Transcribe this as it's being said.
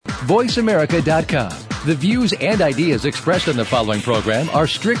voiceamerica.com. The views and ideas expressed in the following program are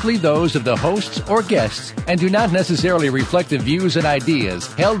strictly those of the hosts or guests and do not necessarily reflect the views and ideas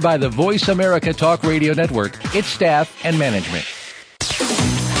held by the Voice America Talk Radio Network, its staff, and management.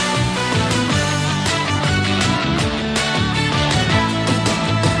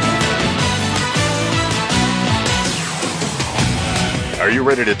 Are you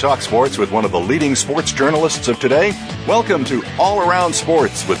ready to talk sports with one of the leading sports journalists of today? Welcome to All Around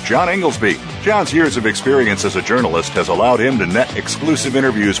Sports with John Inglesby. John's years of experience as a journalist has allowed him to net exclusive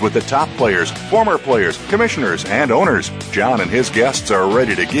interviews with the top players, former players, commissioners, and owners. John and his guests are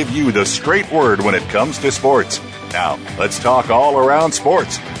ready to give you the straight word when it comes to sports. Now, let's talk all around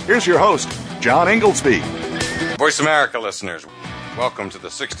sports. Here's your host, John Inglesby. Voice America listeners, welcome to the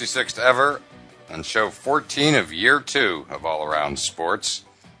 66th ever and show 14 of year 2 of All Around Sports,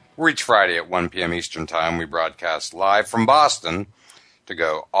 where each Friday at 1 p.m. Eastern Time we broadcast live from Boston to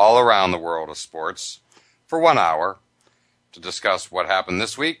go all around the world of sports for 1 hour to discuss what happened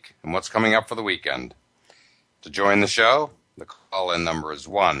this week and what's coming up for the weekend. To join the show, the call-in number is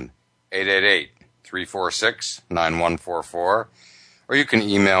 1-888-346-9144, or you can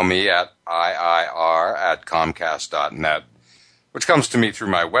email me at iir@comcast.net, which comes to me through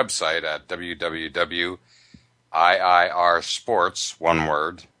my website at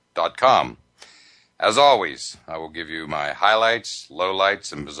www.iirsports.com. As always, I will give you my highlights,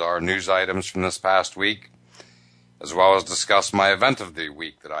 lowlights, and bizarre news items from this past week, as well as discuss my event of the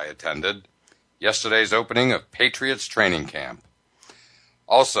week that I attended, yesterday's opening of Patriots training camp.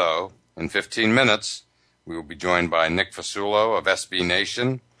 Also, in 15 minutes, we will be joined by Nick Fasulo of SB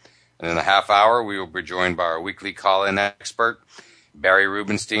Nation, and in a half hour, we will be joined by our weekly call-in expert, Barry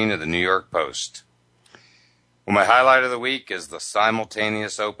Rubenstein of the New York Post. Well, my highlight of the week is the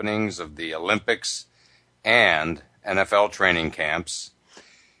simultaneous openings of the Olympics and NFL training camps,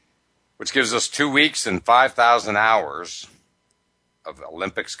 which gives us 2 weeks and 5,000 hours of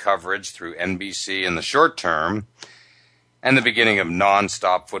Olympics coverage through NBC in the short term, and the beginning of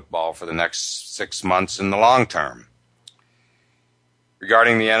non-stop football for the next 6 months in the long term.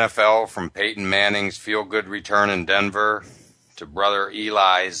 Regarding the NFL, from Peyton Manning's feel-good return in Denver to brother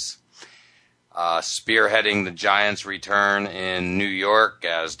Eli's spearheading the Giants' return in New York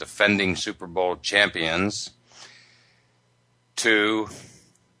as defending Super Bowl champions, to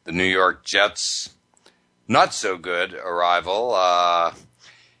the New York Jets' not-so-good arrival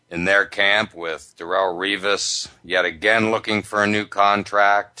in their camp with Darrelle Revis yet again looking for a new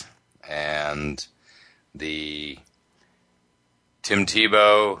contract, and the Tim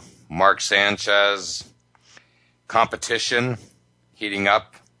Tebow, Mark Sanchez competition heating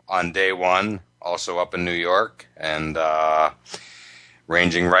up on day one, also up in New York, and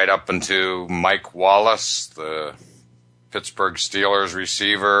ranging right up into Mike Wallace, the Pittsburgh Steelers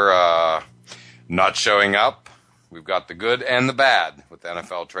receiver, not showing up. We've got the good and the bad with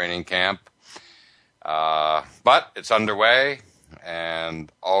NFL training camp. But it's underway,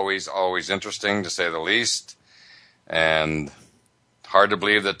 and always interesting, to say the least. And hard to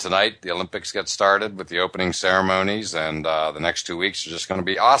believe that tonight the Olympics get started with the opening ceremonies, and the next 2 weeks are just going to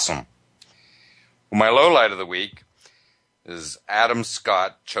be awesome. Well, my lowlight of the week is Adam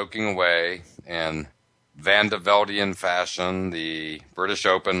Scott choking away in Van de Veldian fashion the British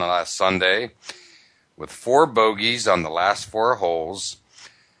Open last Sunday with 4 bogeys on the last 4 holes,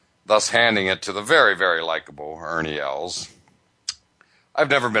 thus handing it to the very, very likable Ernie Els. I've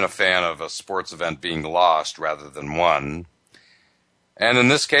never been a fan of a sports event being lost rather than won. And in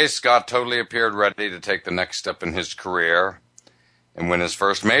this case, Scott totally appeared ready to take the next step in his career and win his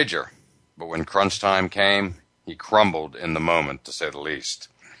first major. But when crunch time came, he crumbled in the moment, to say the least.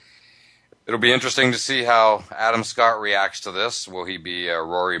 It'll be interesting to see how Adam Scott reacts to this. Will he be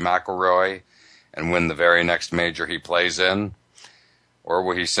Rory McIlroy and win the very next major he plays in? Or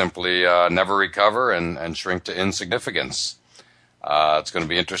will he simply never recover and shrink to insignificance? It's going to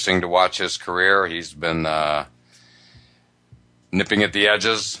be interesting to watch his career. He's been nipping at the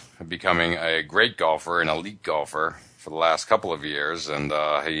edges of becoming a great golfer, an elite golfer, for the last couple of years. And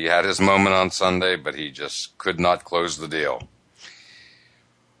he had his moment on Sunday, but he just could not close the deal.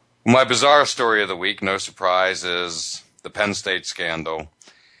 My bizarre story of the week, no surprise, is the Penn State scandal,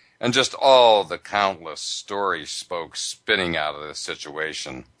 and just all the countless story spokes spinning out of this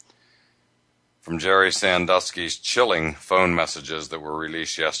situation. From Jerry Sandusky's chilling phone messages that were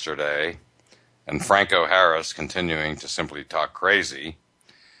released yesterday, and Franco Harris continuing to simply talk crazy,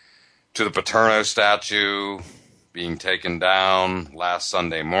 to the Paterno statue being taken down last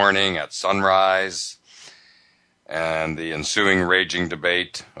Sunday morning at sunrise, and the ensuing raging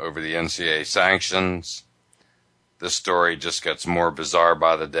debate over the NCAA sanctions, this story just gets more bizarre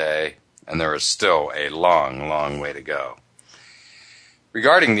by the day, and there is still a long, long way to go.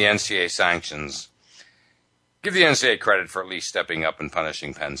 Regarding the NCAA sanctions, give the NCAA credit for at least stepping up and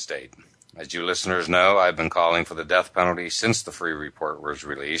punishing Penn State. As you listeners know, I've been calling for the death penalty since the free report was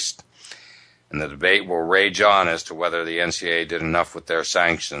released, and the debate will rage on as to whether the NCAA did enough with their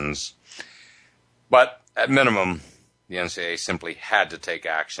sanctions. But at minimum, the NCAA simply had to take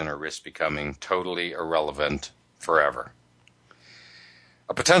action or risk becoming totally irrelevant forever.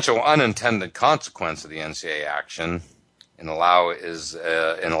 A potential unintended consequence of the NCAA action in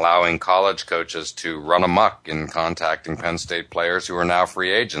allowing college coaches to run amok in contacting Penn State players who are now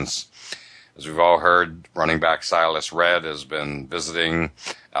free agents. As we've all heard, running back Silas Redd has been visiting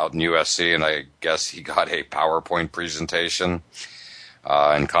out in USC, and I guess he got a PowerPoint presentation.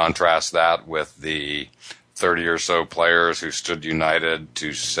 And contrast that with the 30 or so players who stood united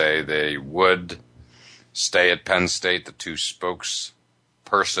to say they would stay at Penn State. The two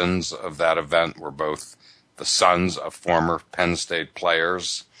spokespersons of that event were both the sons of former Penn State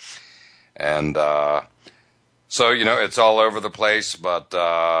players. And so, it's all over the place, but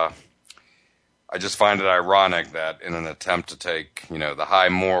I just find it ironic that in an attempt to take, the high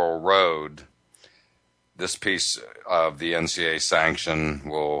moral road, this piece of the NCAA sanction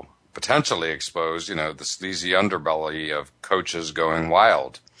will potentially expose, the sleazy underbelly of coaches going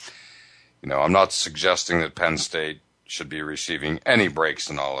wild. I'm not suggesting that Penn State should be receiving any breaks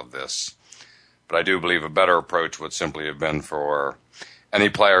in all of this, but I do believe a better approach would simply have been for any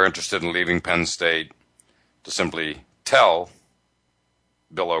player interested in leaving Penn State to simply tell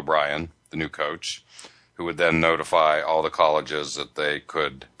Bill O'Brien, the new coach, who would then notify all the colleges that they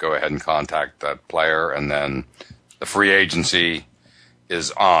could go ahead and contact that player, and then the free agency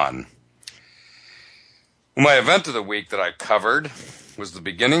is on. My event of the week that I covered was the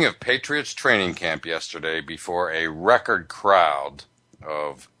beginning of Patriots training camp yesterday before a record crowd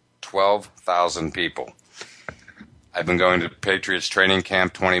of 12,000 people. I've been going to Patriots training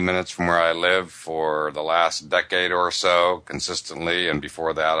camp 20 minutes from where I live for the last decade or so consistently, and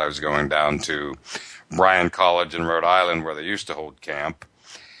before that I was going down to Bryan College in Rhode Island where they used to hold camp.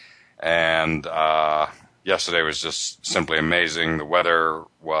 And yesterday was just simply amazing. The weather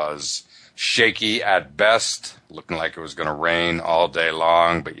was shaky at best, looking like it was going to rain all day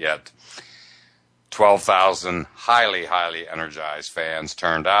long, but yet 12,000 highly, highly energized fans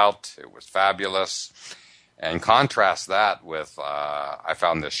turned out. It was fabulous. And contrast that with, I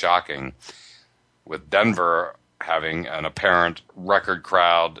found this shocking, with Denver having an apparent record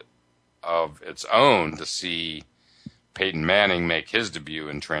crowd of its own to see Peyton Manning make his debut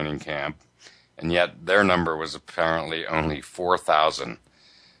in training camp, and yet their number was apparently only 4,000.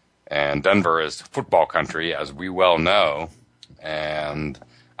 And Denver is football country, as we well know, and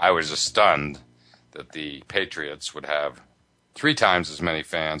I was just stunned that the Patriots would have 3 times as many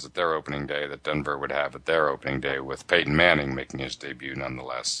fans at their opening day that Denver would have at their opening day, with Peyton Manning making his debut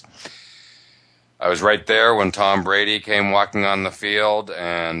nonetheless. I was right there when Tom Brady came walking on the field,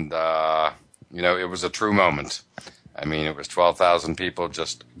 and, it was a true moment. I mean, it was 12,000 people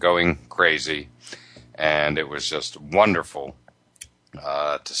just going crazy, and it was just wonderful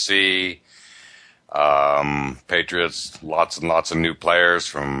to see. Patriots, lots and lots of new players,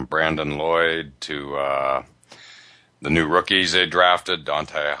 from Brandon Lloyd to the new rookies they drafted,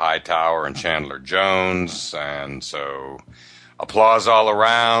 Dante Hightower and Chandler Jones. And so applause all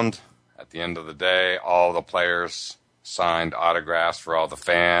around. At the end of the day, all the players signed autographs for all the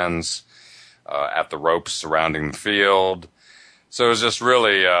fans at the ropes surrounding the field. So it was just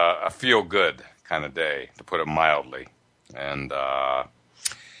really a feel-good kind of day, to put it mildly. And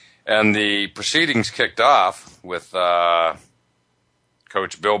the proceedings kicked off with Coach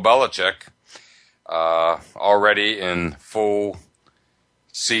Bill Belichick already in full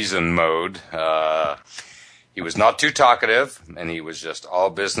season mode. He was not too talkative, and he was just all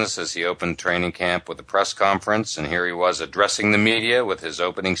business as he opened training camp with a press conference. And here he was addressing the media with his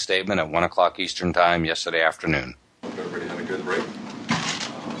opening statement at 1 o'clock Eastern Time yesterday afternoon. Hope everybody had a good break.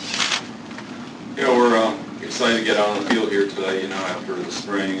 We're excited to get out on the field here today, after the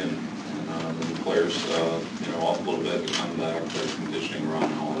spring and the new players, off a little bit, coming back, their conditioning run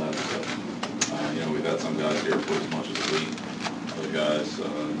and all that. So, we've had some guys here for as much as a week. Other guys,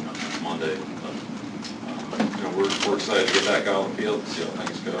 Monday. But, we're excited to get back out on the field, see how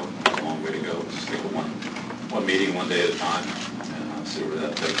things go. It's a long way to go. Just take it one meeting, one day at a time, and see where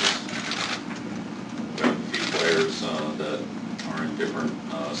that takes us. We have a few players that are in different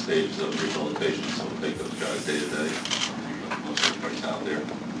stages of rehabilitation, so we'll take those guys day to day. Most everybody's out there.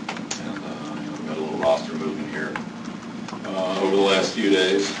 And we've got a little roster moving here. over the last few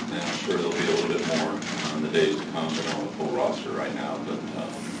days, and I'm sure there'll be a little bit more in the days to come. We don't have a full roster right now, but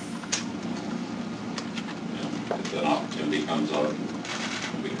if an opportunity comes up,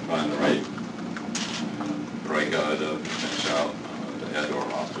 we can find the right guy to finish out to add to our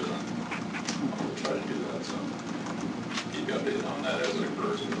roster, then we'll try to do that. So keep you updated on that as it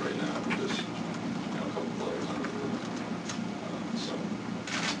occurs. But right now, we're just a couple players under the so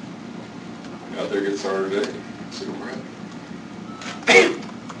out there, get started today. See where we're at.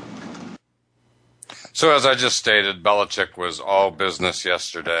 So as I just stated, Belichick was all business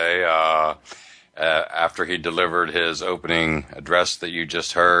yesterday. After he delivered his opening address that you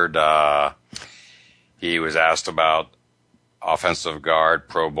just heard, he was asked about offensive guard,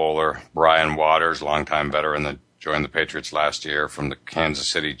 Pro Bowler Brian Waters, longtime veteran that joined the Patriots last year from the Kansas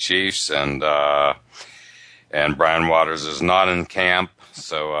City Chiefs, and Brian Waters is not in camp,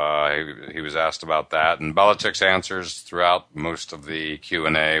 so he was asked about that. And Belichick's answers throughout most of the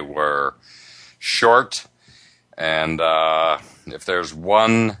Q&A were short, and if there's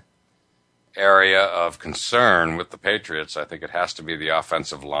one area of concern with the Patriots, I think it has to be the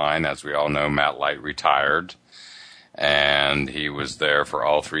offensive line. As we all know, Matt Light retired, and he was there for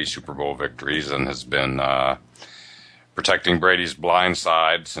all 3 Super Bowl victories and has been protecting Brady's blind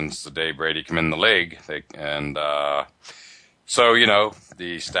side since the day Brady came in the league. So,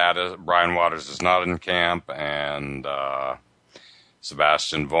 the status, Brian Waters is not in camp, and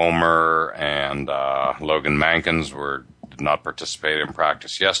Sebastian Vollmer and Logan Mankins did not participate in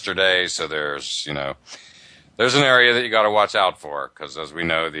practice yesterday. So there's an area that you got to watch out for, because as we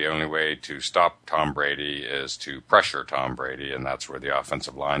know, the only way to stop Tom Brady is to pressure Tom Brady, and that's where the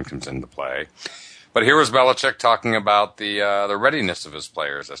offensive line comes into play. But here was Belichick talking about the readiness of his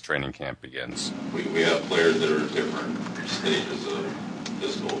players as training camp begins. We have players that are at different stages of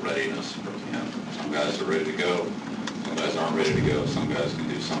physical readiness for camp. Some guys are ready to go. Some guys aren't ready to go. Some guys can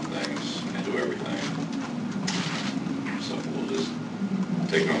do some things, can't do everything. So we'll just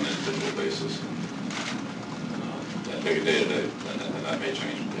take it on an individual basis. That take a day to day, and that may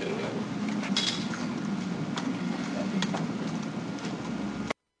change from day to day.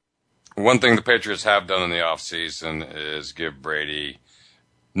 One thing the Patriots have done in the offseason is give Brady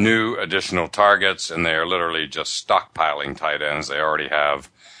new additional targets, and they are literally just stockpiling tight ends. They already have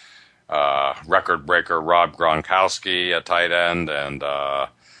record breaker Rob Gronkowski at tight end, and the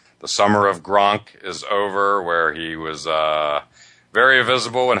summer of Gronk is over, where he was very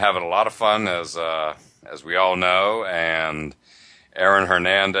visible and having a lot of fun, as we all know. And Aaron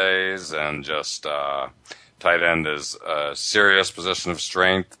Hernandez, and just tight end is a serious position of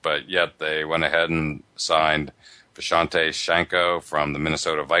strength, but yet they went ahead and signed Visanthe Shanko from the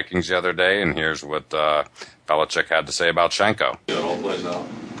Minnesota Vikings the other day, and here's what Belichick had to say about Shanko. It all plays out.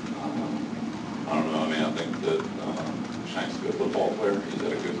 I don't know. I think that Shank's a good football player. He's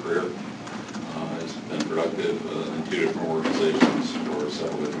had a good career. He's been productive in 2 different organizations for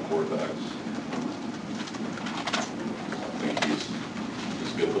several different quarterbacks. I think he's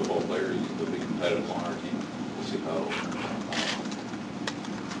a good football player. He'll be competitive on our team. We'll see how.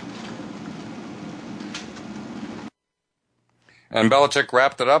 And Belichick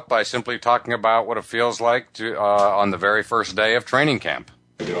wrapped it up by simply talking about what it feels like to on the very first day of training camp.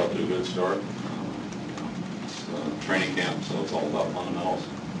 Get off to a good start. It's training camp, so it's all about fundamentals.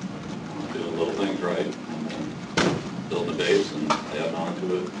 Doing little things right, and then build the base and add on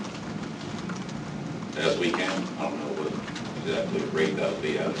to it as we can. I don't know what exactly rate that will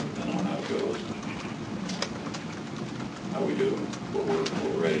be at, depending on how it goes, how we do, what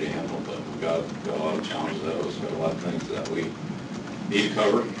we're ready to handle. But we've got a lot of challenges ahead of us. We've got a lot of things that we need to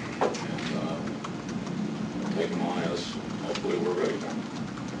cover, and take them on as hopefully we're ready for them.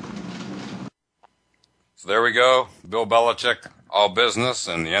 So there we go. Bill Belichick, all business,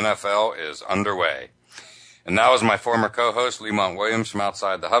 and the NFL is underway. And now, as my former co-host Lemont Williams from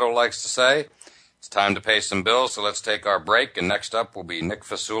Outside the Huddle likes to say, it's time to pay some bills, so let's take our break, and next up will be Nick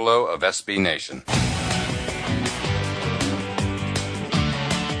Fasulo of SB Nation.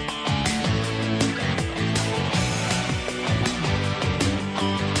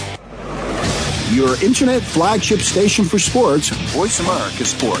 Your internet flagship station for sports, Voice America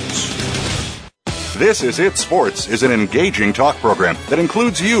Sports. This Is It Sports is an engaging talk program that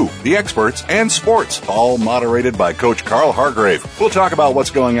includes you, the experts, and sports, all moderated by Coach Carl Hargrave. We'll talk about what's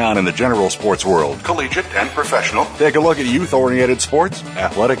going on in the general sports world, collegiate and professional. Take a look at youth-oriented sports,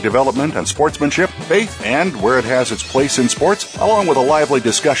 athletic development and sportsmanship, faith, and where it has its place in sports, along with a lively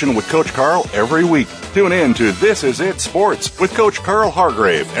discussion with Coach Carl every week. Tune in to This Is It Sports with Coach Carl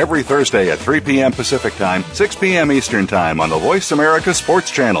Hargrave every Thursday at 3 p.m. Pacific Time, 6 p.m. Eastern Time on the Voice America Sports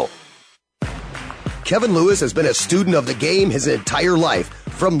Channel. Kevin Lewis has been a student of the game his entire life,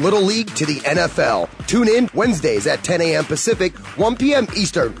 from Little League to the NFL. Tune in Wednesdays at 10 a.m. Pacific, 1 p.m.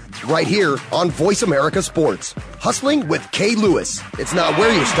 Eastern, right here on Voice America Sports. Hustling with Kay Lewis. It's not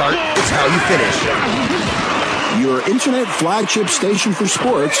where you start, it's how you finish. Your internet flagship station for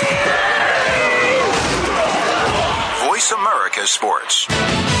sports. Voice America Sports.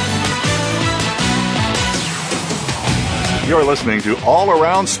 You're listening to All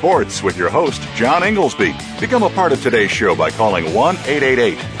Around Sports with your host, John Inglesby. Become a part of today's show by calling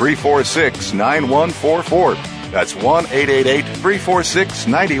 1-888-346-9144. That's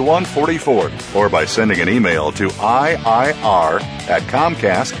 1-888-346-9144. Or by sending an email to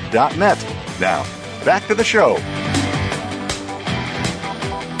iir@comcast.net. Now, back to the show.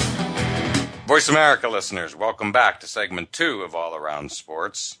 Voice America listeners, welcome back to segment 2 of All Around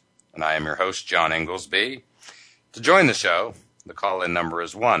Sports. And I am your host, John Inglesby. To join the show, the call-in number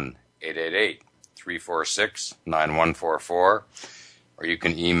is 1-888-346-9144, or you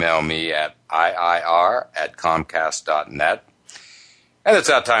can email me at iir@comcast.net. And it's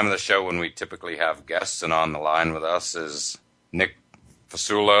that time of the show when we typically have guests, and on the line with us is Nick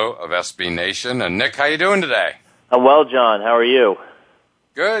Fasulo of SB Nation. And Nick, how you doing today? I'm well, John. How are you?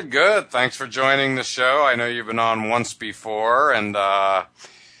 Good, good. Thanks for joining the show. I know you've been on once before, and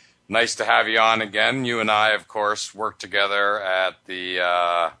nice to have you on again. You and I, of course, worked together at the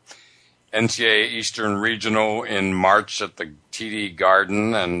NCAA Eastern Regional in March at the TD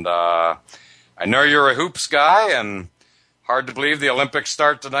Garden. And I know you're a hoops guy, and hard to believe the Olympics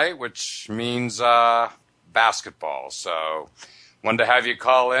start tonight, which means basketball. So wanted to have you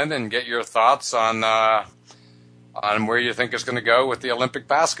call in and get your thoughts on where you think it's going to go with the Olympic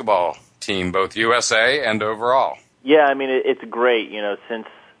basketball team, both USA and overall. Yeah, I mean, it's great, since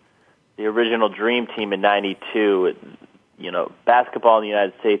the original Dream Team in '92, basketball in the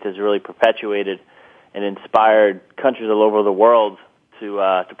United States has really perpetuated and inspired countries all over the world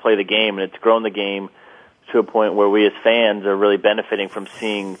to play the game, and it's grown the game to a point where we as fans are really benefiting from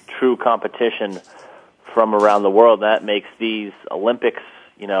seeing true competition from around the world. And that makes these Olympics,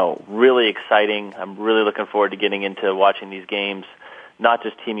 really exciting. I'm really looking forward to getting into watching these games, not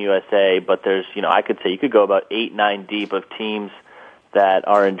just Team USA, but there's, I could say you could go about 8-9 deep of teams that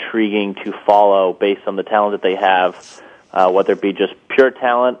are intriguing to follow based on the talent that they have, whether it be just pure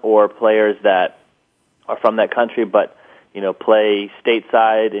talent or players that are from that country but, play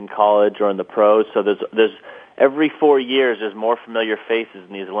stateside in college or in the pros. So there's every 4 years there's more familiar faces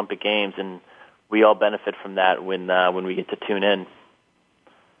in these Olympic Games, and we all benefit from that when we get to tune in.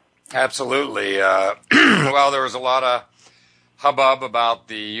 Absolutely. Well, there was a lot of hubbub about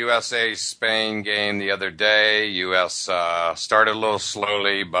the USA-Spain game the other day. U.S. Started a little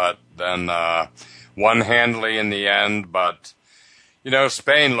slowly, but then won handily in the end. But,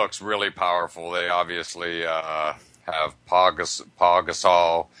 Spain looks really powerful. They obviously have Paul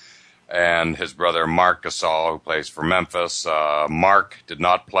Gasol and his brother Marc Gasol, who plays for Memphis. Marc did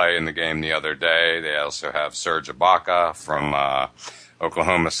not play in the game the other day. They also have Serge Ibaka from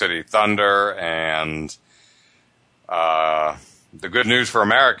Oklahoma City Thunder, and the good news for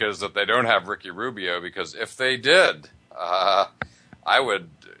America is that they don't have Ricky Rubio, because if they did, I would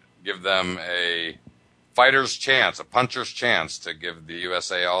give them a fighter's chance, a puncher's chance to give the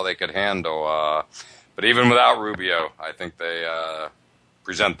USA all they could handle. But even without Rubio, I think they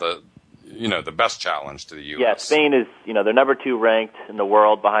present the best challenge to the U.S. Yeah, Spain is, they're number 2 ranked in the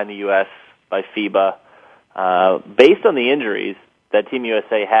world behind the U.S. by FIBA. Based on the injuries that Team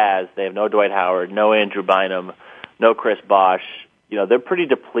USA has, they have no Dwight Howard, no Andrew Bynum, no Chris Bosh. They're pretty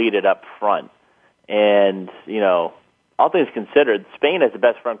depleted up front. And, all things considered, Spain has the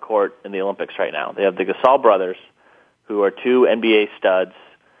best front court in the Olympics right now. They have the Gasol brothers, who are 2 NBA studs,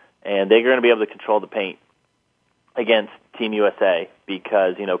 and they're going to be able to control the paint against Team USA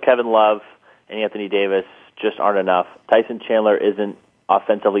because, Kevin Love and Anthony Davis just aren't enough. Tyson Chandler isn't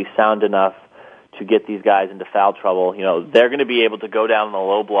offensively sound enough to get these guys into foul trouble. They're going to be able to go down the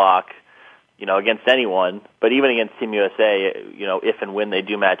low block, against anyone, but even against Team USA, if and when they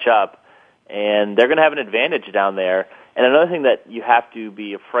do match up, and they're going to have an advantage down there. And another thing that you have to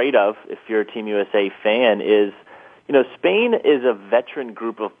be afraid of if you're a Team USA fan is, Spain is a veteran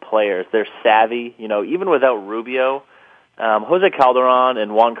group of players. They're savvy, even without Rubio. Jose Calderon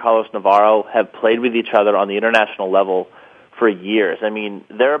and Juan Carlos Navarro have played with each other on the international level for years. I mean,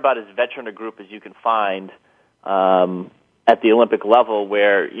 they're about as veteran a group as you can find at the Olympic level,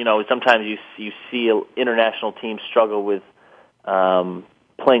 where sometimes you see international teams struggle with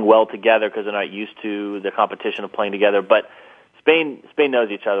playing well together because they're not used to the competition of playing together. But Spain knows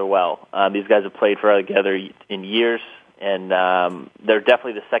each other well. These guys have played together in years, and they're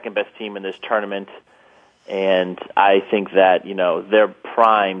definitely the second best team in this tournament. And I think that, they're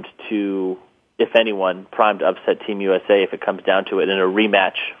primed to, if anyone, primed to upset Team USA if it comes down to it in a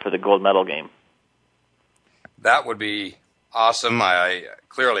rematch for the gold medal game. That would be awesome.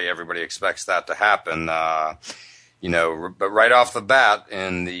 Clearly everybody expects that to happen. But right off the bat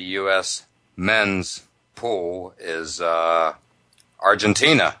in the U.S. men's pool is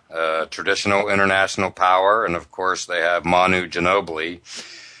Argentina, a traditional international power, and of course they have Manu Ginobili,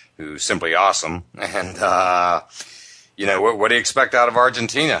 who's simply awesome. And what do you expect out of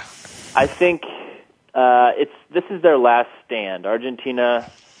Argentina? I think this is their last stand. Argentina,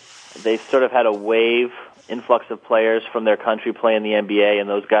 they sort of had a influx of players from their country playing the NBA, and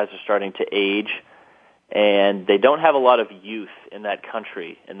those guys are starting to age. And they don't have a lot of youth in that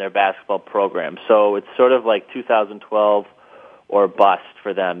country in their basketball program. So it's sort of like 2012 or bust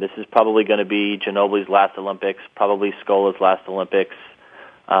for them. This is probably going to be Ginobili's last Olympics, probably Scola's last Olympics.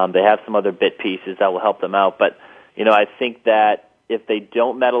 They have some other bit pieces that will help them out. But, I think that if they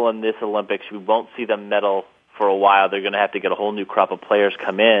don't medal in this Olympics, we won't see them medal for a while. They're going to have to get a whole new crop of players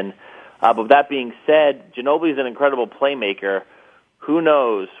come in. But with that being said, Ginobili's an incredible playmaker. Who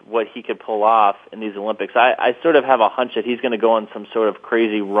knows what he could pull off in these Olympics? I sort of have a hunch that he's going to go on some sort of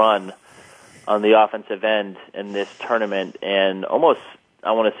crazy run on the offensive end in this tournament and almost,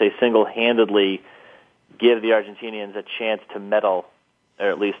 I want to say, single-handedly give the Argentinians a chance to medal,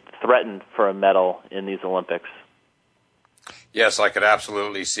 or at least threaten for a medal in these Olympics. Yes, I could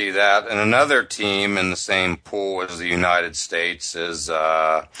absolutely see that. And another team in the same pool as the United States is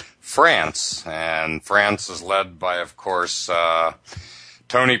France. And France is led by, of course,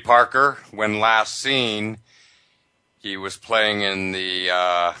 Tony Parker. When last seen, he was playing in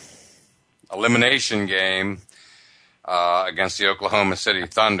the elimination game against the Oklahoma City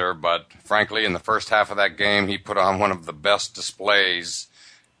Thunder. But frankly, in the first half of that game, he put on one of the best displays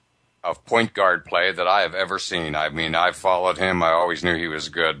of point guard play that I have ever seen. I mean, I followed him. I always knew he was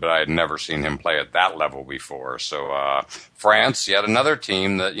good, but I had never seen him play at that level before. So France, yet another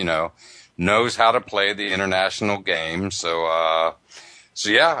team that, knows how to play the international game. So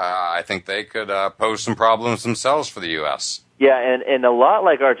I think they could pose some problems themselves for the U.S. Yeah, and a lot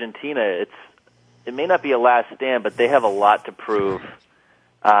like Argentina, it may not be a last stand, but they have a lot to prove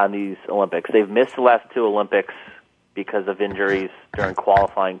on these Olympics. They've missed the last two Olympics because of injuries during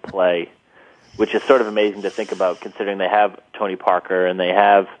qualifying play, which is sort of amazing to think about considering they have Tony Parker and they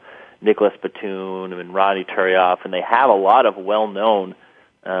have Nicholas Batum and Ronnie Turioff, and they have a lot of well-known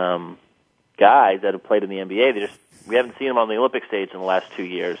guys that have played in the NBA. We haven't seen them on the Olympic stage in the last 2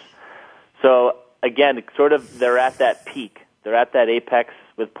 years. So, again, they're at that peak. They're at that apex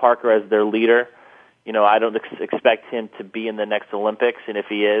with Parker as their leader. I don't expect him to be in the next Olympics, and if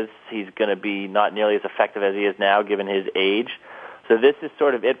he is, he's going to be not nearly as effective as he is now, given his age. So this is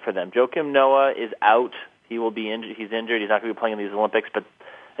sort of it for them. Joakim Noah is out. He will be injured. He's injured. He's not going to be playing in these Olympics. But,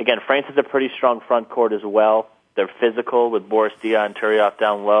 again, France is a pretty strong front court as well. They're physical with Boris Diaw and Turioff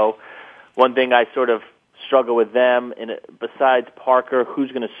down low. One thing I sort of struggle with them, and besides Parker,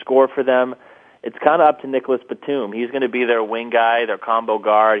 who's going to score for them, it's kind of up to Nicholas Batum. He's going to be their wing guy, their combo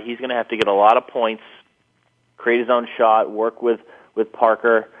guard. He's going to have to get a lot of points, create his own shot, work with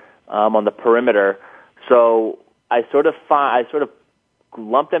Parker on the perimeter. So I sort of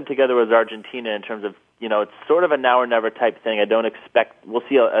lump them together with Argentina in terms of, it's sort of a now or never type thing. I don't expect we'll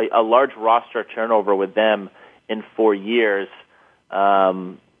see a large roster turnover with them in 4 years.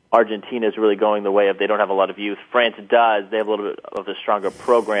 Argentina is really going the way of they don't have a lot of youth. France does. They have a little bit of a stronger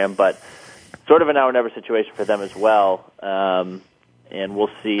program, but sort of a now or never situation for them as well. And we'll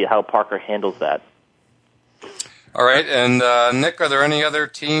see how Parker handles that. All right. And, Nick, are there any other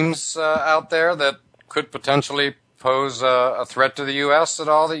teams out there that could potentially pose a threat to the U.S. at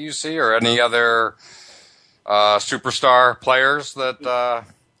all that you see, or any other superstar players that, that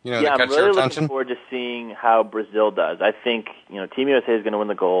catch your attention? I'm really looking forward to seeing how Brazil does. I think, Team USA is going to win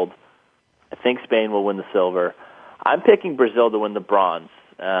the gold. I think Spain will win the silver. I'm picking Brazil to win the bronze.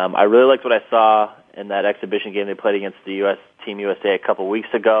 I really liked what I saw in that exhibition game they played against the U.S. Team USA a couple weeks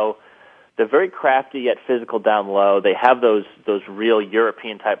ago. They're very crafty yet physical down low. They have those real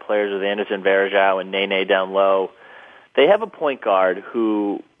European-type players with Anderson Varejão and Nene down low. They have a point guard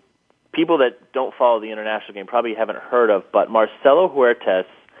who people that don't follow the international game probably haven't heard of, but Marcelo Huertas,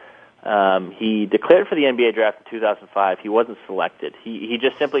 he declared for the NBA draft in 2005. He wasn't selected. He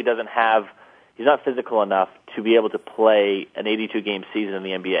just simply doesn't have – he's not physical enough to be able to play an 82-game season in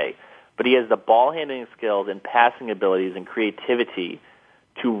the NBA. But he has the ball-handling skills and passing abilities and creativity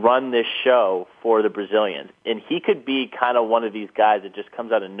to run this show for the Brazilians. And he could be kind of one of these guys that just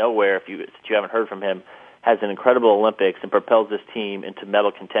comes out of nowhere, if you haven't heard from him, has an incredible Olympics and propels this team into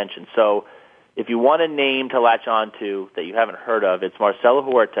medal contention. So if you want a name to latch on to that you haven't heard of, it's Marcelo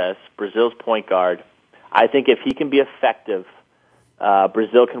Huertas, Brazil's point guard. I think if he can be effective,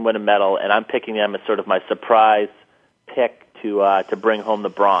 Brazil can win a medal, and I'm picking them as sort of my surprise pick to bring home the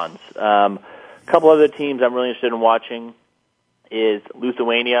bronze. A couple other teams I'm really interested in watching is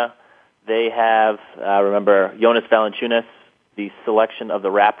Lithuania. They have, remember, Jonas Valanciunas, the selection of the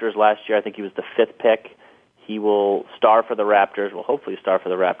Raptors last year. I think he was the 5th pick. He will star for the Raptors, will hopefully star for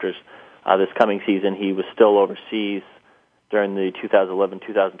the Raptors this coming season. He was still overseas during the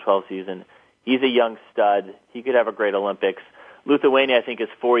 2011-2012 season. He's a young stud. He could have a great Olympics. Lithuania, I think, is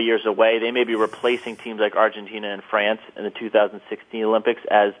 4 years away. They may be replacing teams like Argentina and France in the 2016 Olympics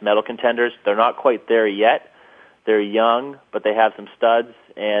as medal contenders. They're not quite there yet. They're young, but they have some studs,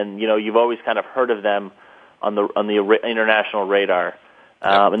 and you've always kind of heard of them on the international radar.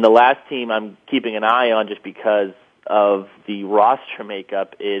 And the last team I'm keeping an eye on just because of the roster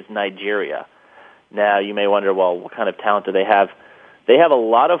makeup is Nigeria. Now, you may wonder, well, what kind of talent do they have? They have a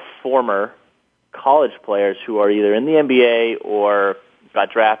lot of former college players who are either in the NBA or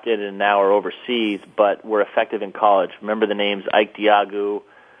got drafted and now are overseas, but were effective in college. Remember the names Ike Diagu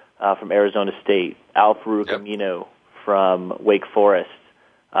from Arizona State, Al Farouk Aminu from Wake Forest,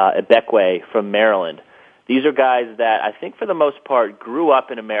 Ebekwe from Maryland. These are guys that I think for the most part grew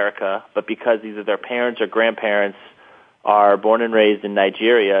up in America, but because either their parents or grandparents are born and raised in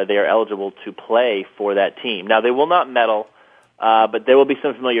Nigeria, they are eligible to play for that team. Now, they will not medal, but there will be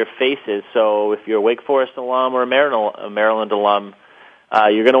some familiar faces. So if you're a Wake Forest alum or a Maryland alum,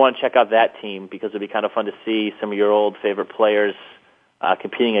 you're going to want to check out that team because it'll be kind of fun to see some of your old favorite players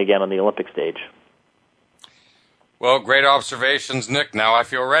competing again on the Olympic stage. Well, great observations, Nick. Now I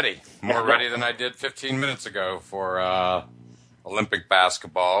feel ready. More ready than I did 15 minutes ago for Olympic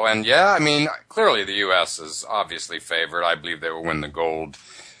basketball. And, yeah, I mean, clearly the U.S. is obviously favored. I believe they will win the gold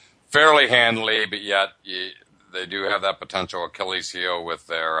fairly handily, but yet they do have that potential Achilles heel with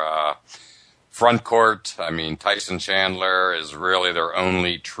their front court. I mean, Tyson Chandler is really their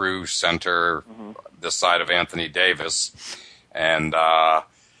only true center this side of Anthony Davis. And, I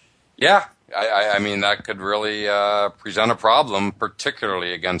mean, that could really present a problem,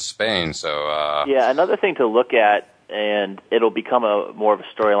 particularly against Spain. So, another thing to look at, and it'll become more of a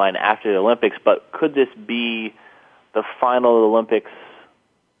storyline after the Olympics, but could this be the final Olympics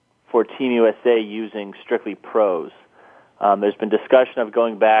for Team USA using strictly pros? There's been discussion of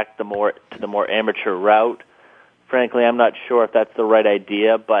going back to the more amateur route. Frankly, I'm not sure if that's the right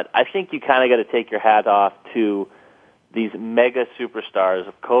idea, but I think you kind of got to take your hat off to these mega superstars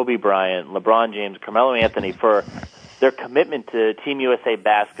of Kobe Bryant, LeBron James, Carmelo Anthony for their commitment to Team USA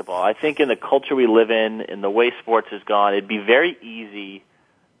basketball. I think in the culture we live in the way sports has gone, it'd be very easy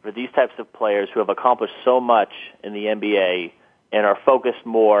for these types of players who have accomplished so much in the NBA and are focused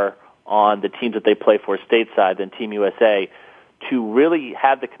more on the teams that they play for stateside than Team USA to really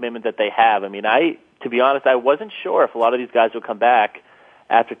have the commitment that they have. I mean, to be honest, I wasn't sure if a lot of these guys would come back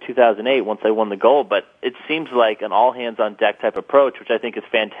after 2008 once they won the gold, but it seems like an all-hands-on-deck type approach, which I think is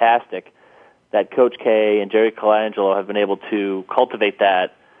fantastic, that Coach K and Jerry Colangelo have been able to cultivate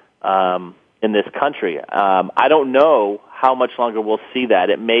that in this country. I don't know how much longer we'll see that.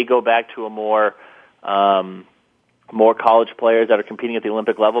 It may go back to a more college players that are competing at the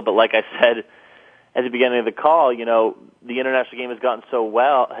Olympic level, but like I said at the beginning of the call, the international game has gotten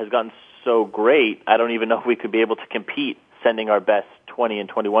so great, I don't even know if we could be able to compete sending our best 20 and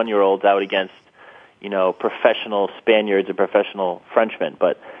 21-year-olds out against, professional Spaniards and professional Frenchmen.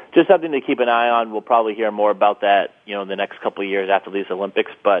 But just something to keep an eye on. We'll probably hear more about that, in the next couple of years after these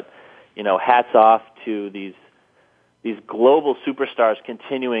Olympics. But, hats off to these global superstars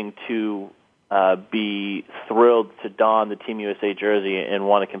continuing to be thrilled to don the Team USA jersey and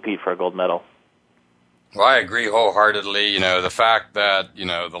want to compete for a gold medal. Well, I agree wholeheartedly. The fact that,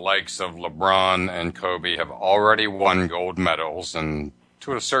 the likes of LeBron and Kobe have already won gold medals, and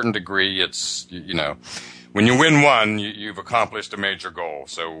to a certain degree, it's, when you win one, you've accomplished a major goal.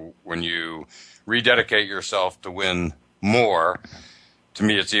 So when you rededicate yourself to win more, to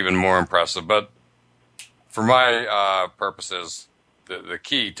me, it's even more impressive. But for my purposes, the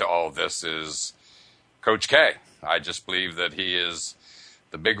key to all of this is Coach K. I just believe that he is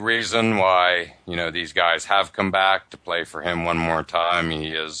the big reason why, these guys have come back to play for him one more time. He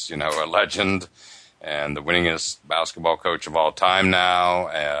is, a legend and the winningest basketball coach of all time now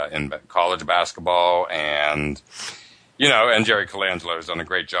in college basketball. And, and Jerry Colangelo has done a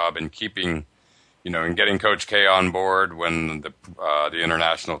great job in keeping, in getting Coach K on board when the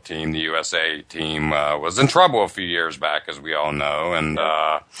international team, the USA team, was in trouble a few years back, as we all know.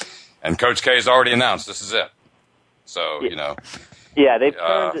 And Coach K has already announced this is it. So, Yeah, they've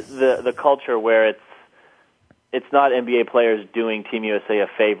turned the culture where it's not NBA players doing Team USA a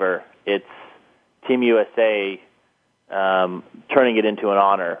favor. It's Team USA turning it into an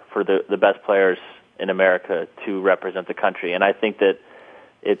honor for the best players in America to represent the country. And I think that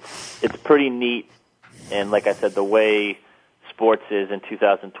it's pretty neat. And like I said, the way sports is in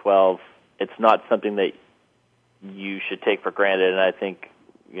 2012, it's not something that you should take for granted. And I think,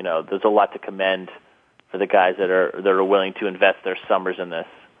 there's a lot to commend for the guys that are willing to invest their summers in this,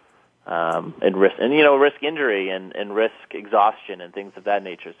 and risk injury and risk exhaustion and things of that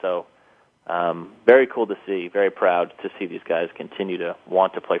nature. So, very cool to see. Very proud to see these guys continue to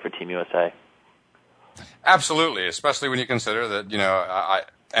want to play for Team USA. Absolutely, especially when you consider that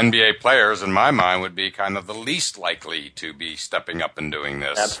NBA players, in my mind, would be kind of the least likely to be stepping up and doing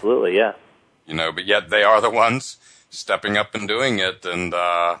this. Absolutely, yeah. But yet they are the ones stepping up and doing it. And,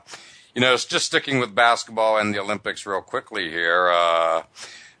 it's just sticking with basketball and the Olympics real quickly here. I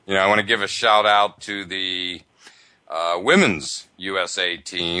want to give a shout out to the women's USA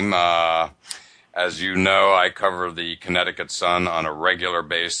team. As you know, I cover the Connecticut Sun on a regular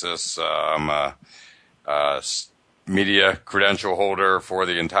basis. I'm a media credential holder for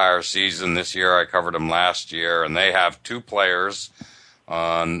the entire season. This year I covered them last year, and they have two players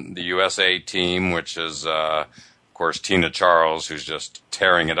on the USA team, which is, of course, Tina Charles, who's just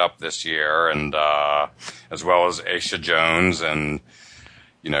tearing it up this year, and as well as Aisha Jones. And,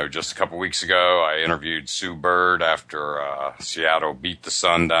 just a couple weeks ago, I interviewed Sue Bird after Seattle beat the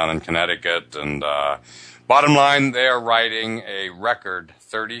Sun down in Connecticut. And bottom line, they are riding a record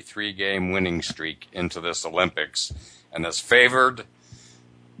 33-game winning streak into this Olympics. And as favored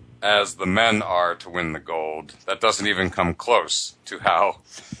as the men are to win the gold, that doesn't even come close to how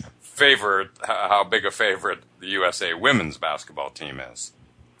big a favorite the USA women's basketball team is.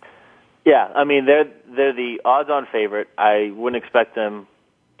 Yeah, I mean, they're the odds-on favorite. I wouldn't expect them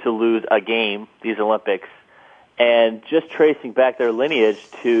to lose a game, these Olympics. And just tracing back their lineage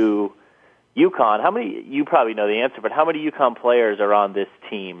to UConn, you probably know the answer, but how many UConn players are on this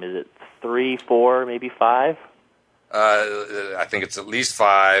team? Is it 3, 4, maybe 5? I think it's at least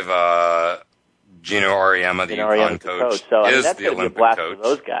 5. Gino Auriemma, the UConn coach, so, is that's the Olympic blast coach. For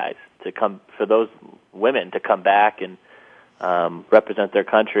those guys for those women to come back and represent their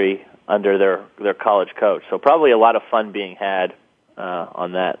country under their college coach. So probably a lot of fun being had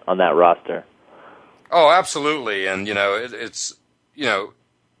on that roster. Oh, absolutely, and it's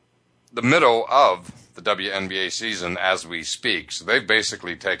the middle of the WNBA season as we speak. So they've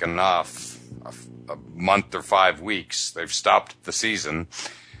basically taken off a month or 5 weeks. They've stopped the season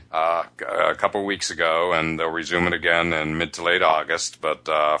a couple weeks ago, and they'll resume it again in mid to late August. But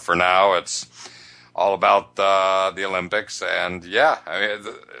for now, it's all about the Olympics. And,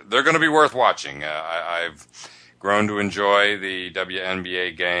 they're going to be worth watching. I've grown to enjoy the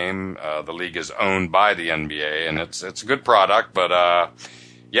WNBA game. The league is owned by the NBA, and it's a good product. But,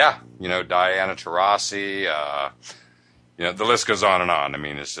 Diana Taurasi, the list goes on and on. I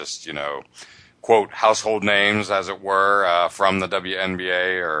mean, it's just, quote, household names, as it were, from the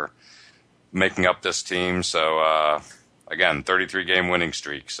WNBA are making up this team. So, again, 33-game winning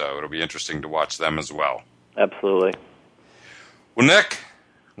streak. So it'll be interesting to watch them as well. Absolutely. Well, Nick,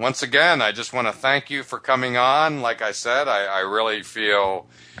 once again, I just want to thank you for coming on. Like I said, I really feel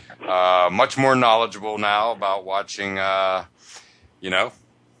much more knowledgeable now about watching,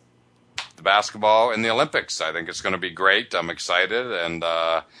 the basketball in the Olympics. I think it's going to be great. I'm excited, and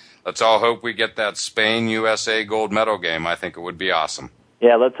let's all hope we get that Spain-USA gold medal game. I think it would be awesome.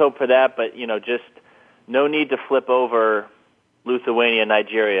 Yeah, let's hope for that, but, just no need to flip over Lithuania and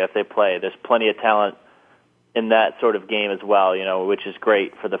Nigeria if they play. There's plenty of talent in that sort of game as well, which is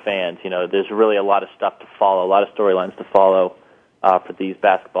great for the fans. There's really a lot of stuff to follow, a lot of storylines to follow for these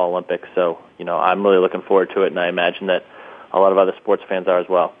basketball Olympics. So, I'm really looking forward to it, and I imagine that a lot of other sports fans are as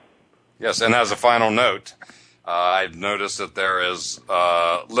well. Yes, and as a final note, I've noticed that there is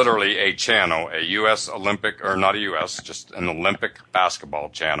literally a channel, a U.S. Olympic, or not a U.S., just an Olympic basketball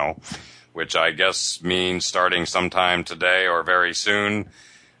channel, which I guess means starting sometime today or very soon,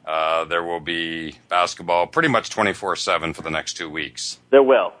 there will be basketball pretty much 24/7 for the next 2 weeks. There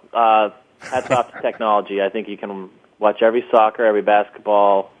will. Hats off to technology. I think you can watch every soccer, every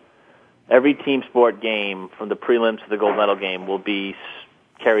basketball, every team sport game from the prelims to the gold medal game will be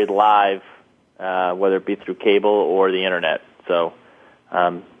carried live, whether it be through cable or the internet. So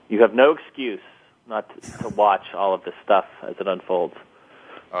you have no excuse not to watch all of this stuff as it unfolds.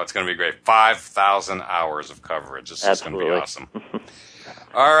 Oh, it's going to be great. 5,000 hours of coverage. This is going to be awesome.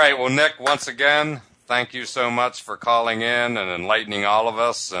 All right. Well, Nick, once again, thank you so much for calling in and enlightening all of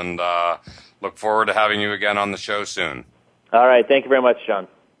us. And look forward to having you again on the show soon. All right. Thank you very much, John.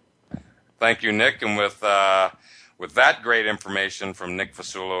 Thank you, Nick. And with that great information from Nick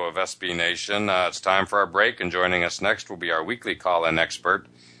Fasulo of SB Nation, it's time for our break. And joining us next will be our weekly call-in expert,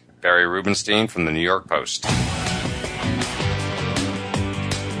 Barry Rubenstein from the New York Post.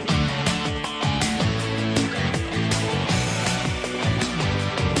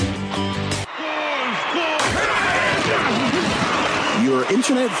 Your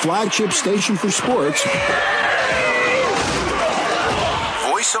internet flagship station for sports.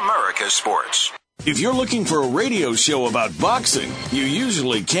 Voice America Sports. If you're looking for a radio show about boxing, you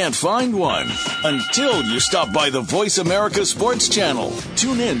usually can't find one until you stop by the Voice America Sports channel.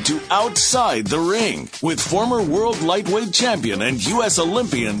 Tune in to Outside the Ring with former world lightweight champion and U.S.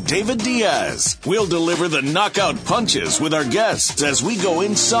 Olympian David Diaz. We'll deliver the knockout punches with our guests as we go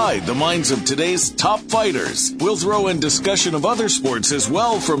inside the minds of today's top fighters. We'll throw in discussion of other sports as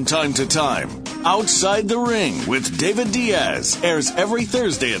well from time to time. Outside the Ring with David Diaz airs every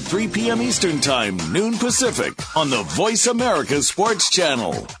Thursday at 3 p.m. Eastern Time, noon Pacific, on the Voice America Sports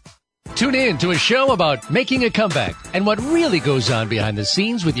Channel. Tune in to a show about making a comeback and what really goes on behind the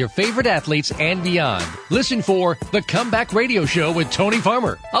scenes with your favorite athletes and beyond. Listen for The Comeback Radio Show with Tony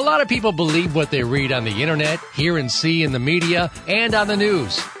Farmer. A lot of people believe what they read on the internet, hear and see in the media, and on the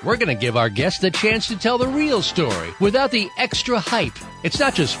news. We're going to give our guests the chance to tell the real story without the extra hype. It's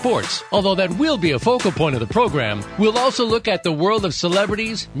not just sports, although that will be a focal point of the program. We'll also look at the world of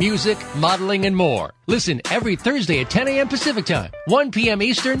celebrities, music, modeling, and more. Listen every Thursday at 10 a.m. Pacific Time, 1 p.m.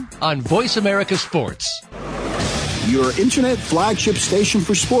 Eastern on Voice America Sports. Your internet flagship station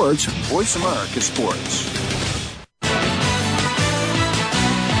for sports. Voice America Sports.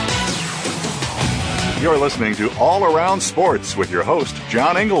 You're listening to All Around Sports with your host,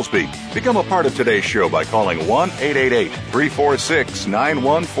 John Inglesby. Become a part of today's show by calling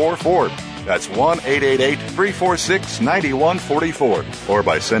 1-888-346-9144. That's 1-888-346-9144. Or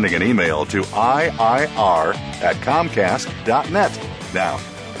by sending an email to iir@comcast.net. Now,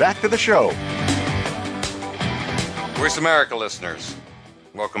 back to the show. Voice America listeners,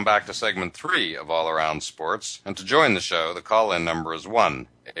 welcome back to segment 3 of All Around Sports. And to join the show, the call-in number is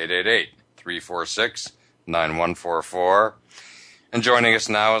 1-888-346-9144. And joining us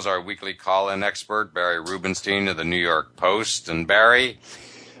now is our weekly call-in expert, Barry Rubenstein of the New York Post. And Barry,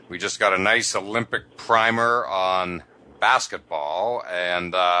 we just got a nice Olympic primer on basketball.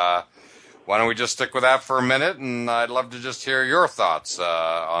 And why don't we just stick with that for a minute? And I'd love to just hear your thoughts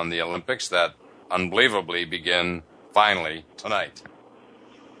on the Olympics that unbelievably begin finally tonight.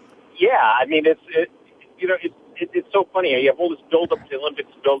 Yeah, I mean, it's so funny. You have all this build-up to the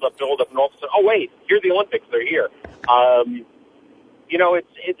Olympics, build-up, and all of a sudden, oh, wait, here are the Olympics. They're here.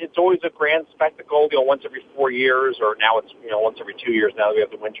 It's always a grand spectacle, once every 4 years, or now it's, once every 2 years now that we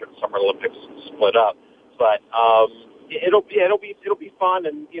have the Winter and Summer Olympics split up. But it'll be fun,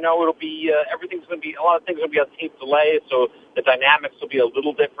 and, it'll be, everything's going to be, a lot of things are going to be on tape delay, so the dynamics will be a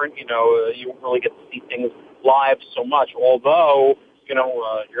little different. You won't really get to see things live so much, although, you're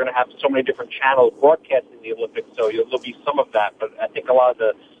going to have so many different channels broadcasting the Olympics, so there'll be some of that. But I think a lot of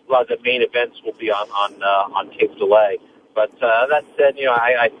the main events will be on tape delay. But that said,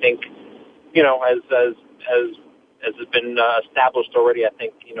 I think, as has been established already, I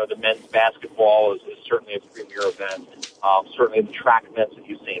think the men's basketball is certainly a premier event. Certainly the track events of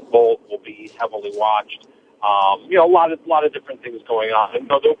Usain Bolt will be heavily watched. A lot of different things going on. And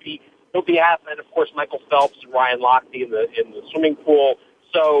there'll be and of course Michael Phelps and Ryan Lochte in the swimming pool.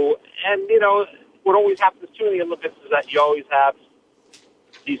 So, and what always happens too in the Olympics is that you always have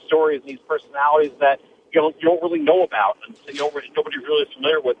these stories and these personalities that you don't really know about, and nobody's really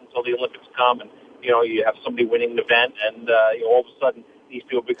familiar with until the Olympics come, and you have somebody winning an event, and all of a sudden these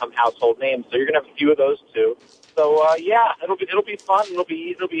people become household names. So you're gonna have a few of those too. So it'll be fun. It'll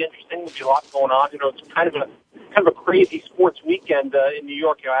be interesting. There'll be a lot going on. It's kind of a crazy sports weekend in New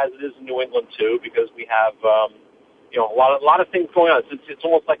York, as it is in New England too, because we have a lot of things going on. It's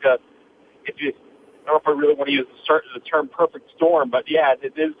almost like I don't know if I really want to use the term perfect storm, but yeah,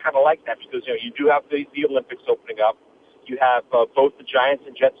 it is kind of like that because you do have the Olympics opening up. You have both the Giants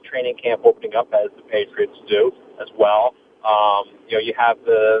and Jets training camp opening up, as the Patriots do as well. You have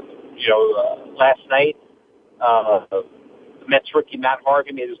last night the Mets rookie Matt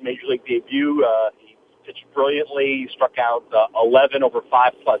Harvey made his major league debut. He pitched brilliantly, struck out 11 over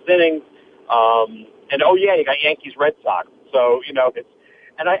 5+ innings. And you got Yankees Red Sox. So it's.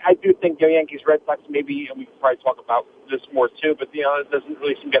 And I do think Yankees Red Sox maybe, and we can probably talk about this more too, but it doesn't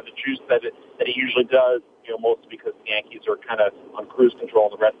really seem to have the juice that it usually does. Mostly because the Yankees are kind of on cruise control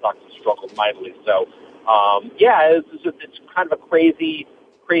and the Red Sox have struggled mightily. So it's kind of a crazy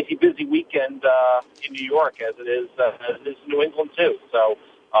crazy busy weekend in New York as it is in New England too. So,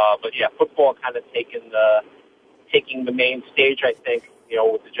 but yeah, football kind of taking the main stage, I think,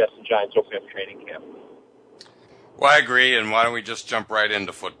 with the Jets and Giants opening up training camp. Well, I agree, and why don't we just jump right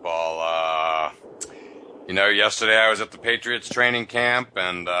into football? Yesterday I was at the Patriots training camp,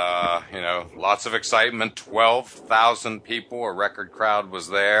 and, lots of excitement. 12,000 people, a record crowd was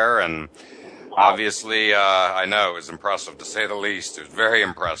there, and obviously, I know, it was impressive, to say the least. It was very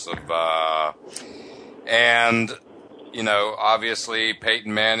impressive. And, obviously,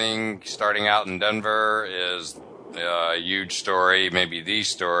 Peyton Manning starting out in Denver is a huge story, maybe the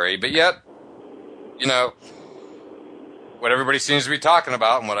story. But yet, what everybody seems to be talking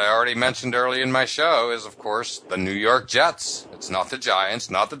about, and what I already mentioned early in my show, is, of course, the New York Jets. It's not the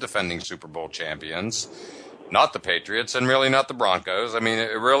Giants, not the defending Super Bowl champions, not the Patriots, and really not the Broncos. I mean,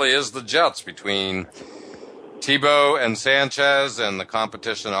 it really is the Jets between Tebow and Sanchez, and the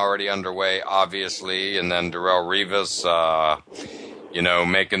competition already underway, obviously, and then Darrelle Revis,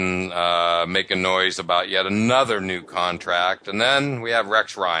 making noise about yet another new contract. And then we have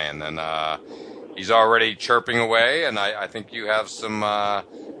Rex Ryan, and he's already chirping away, and I think you have some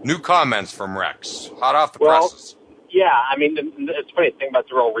new comments from Rex, hot off the presses. Yeah, I mean, it's funny. The thing about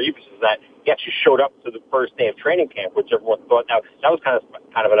Darrelle Revis is that he actually showed up to the first day of training camp, which everyone thought. Now, that was kind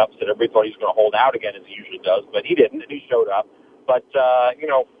of an upset. Everybody thought he was going to hold out again, as he usually does, but he didn't, and he showed up. But,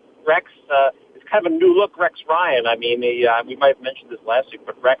 Rex is kind of a new look Rex Ryan. I mean, we might have mentioned this last week,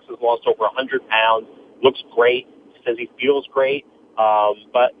 but Rex has lost over 100 pounds, looks great, says he feels great,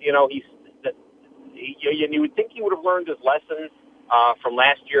 but, you would think he would have learned his lesson from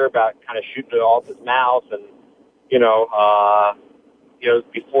last year about kind of shooting it off his mouth and,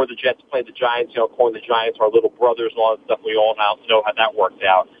 before the Jets played the Giants, calling the Giants our little brothers and all that stuff. We all now know how that worked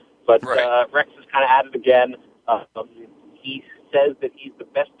out. But right. Rex is kind of at it again. He says that he's the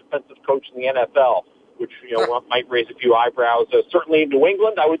best defensive coach in the NFL, which, might raise a few eyebrows. Certainly in New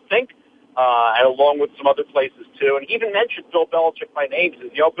England, I would think, and along with some other places too. And he even mentioned Bill Belichick by name. He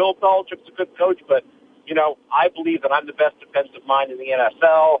says, Bill Belichick's a good coach, but, I believe that I'm the best defensive mind in the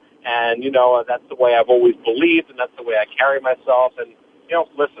NFL, and, that's the way I've always believed, and that's the way I carry myself. And,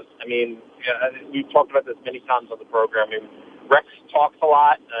 listen, I mean, we've talked about this many times on the program. I mean, Rex talks a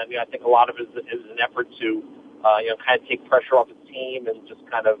lot, and I think a lot of it is an effort to, kind of take pressure off his team and just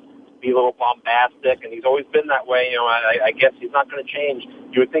kind of be a little bombastic, and he's always been that way. I guess he's not going to change.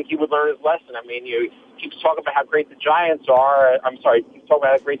 You would think he would learn his lesson. I mean, he keeps talking about how great the Giants are. He keeps talking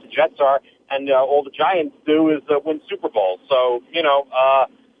about how great the Jets are, and all the Giants do is win Super Bowls. So,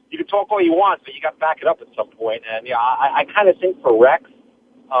 you can talk all you want, but you got to back it up at some point. And, I kind of think for Rex,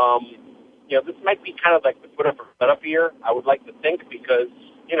 this might be kind of like the put up or shut up year, I would like to think, because,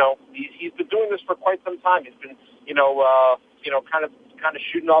 he's been doing this for quite some time. He's been, kind of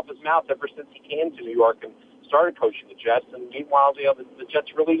shooting off his mouth ever since he came to New York and started coaching the Jets. And meanwhile, the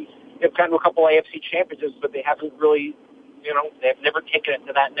Jets really have gotten a couple AFC championships, but they haven't really, they've never taken it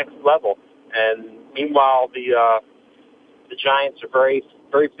to that next level. And meanwhile, the Giants are very,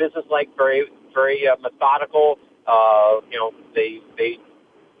 very businesslike, very, very methodical.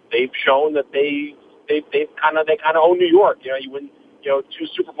 They've shown that they kind of own New York. You win 2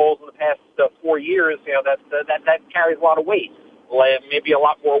 Super Bowls in the past 4 years. That carries a lot of weight. Maybe a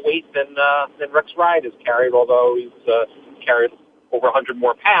lot more weight than Rex Ryan has carried, although he's carried over 100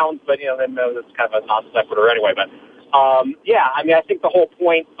 more pounds. But then that's kind of a non sequitur anyway. But I mean, I think the whole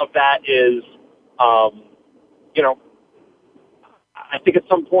point of that is, I think at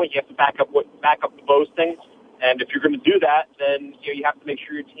some point you have to back up the boasting, and if you're going to do that, then you have to make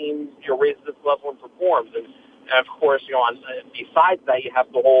sure your team raises its level and performs. And of course, besides that, you have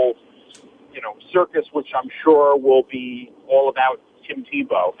the whole circus, which I'm sure will be all about Tim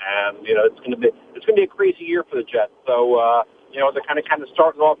Tebow, and it's going to be a crazy year for the Jets. So they're kind of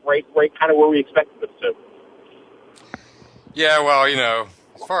starting off right kind of where we expected them to. Yeah, well,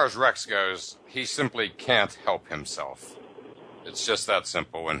 as far as Rex goes, he simply can't help himself. It's just that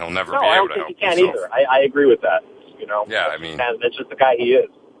simple, and he'll never be able to help himself. No, I don't think he can either. I agree with that. Yeah, I mean, that's just the guy he is.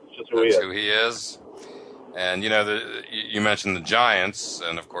 It's just who he is. That's who he is. And, you mentioned the Giants,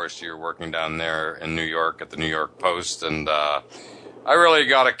 and, of course, you're working down there in New York at the New York Post, and I really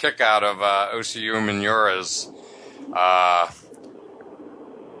got a kick out of Osi Umenyiора's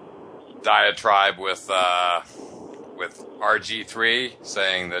diatribe with RG3,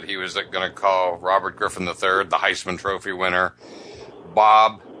 saying that he was going to call Robert Griffin III, the Heisman Trophy winner,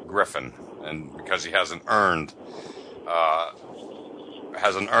 Bob Griffin, and because he hasn't earned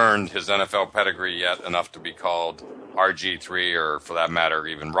his NFL pedigree yet enough to be called RG3, or for that matter,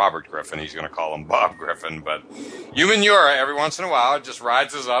 even Robert Griffin. He's going to call him Bob Griffin. But Hugh Manura, every once in a while, just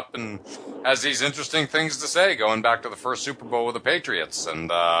rises up and has these interesting things to say, going back to the first Super Bowl with the Patriots. And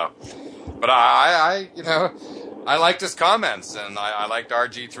but I liked his comments, and I liked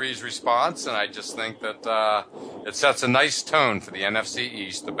RG3's response, and I just think that it sets a nice tone for the NFC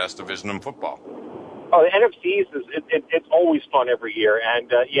East, the best division in football. Oh, the NFC East it's always fun every year,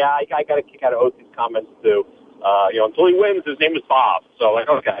 and I got a kick out of Oates' comments too. Until he wins, his name is Bob. So like,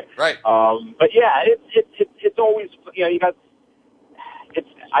 okay, right. But yeah, it's always you got.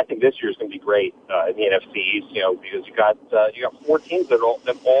 I think this year's going to be great in the NFC East, because you got 4 teams that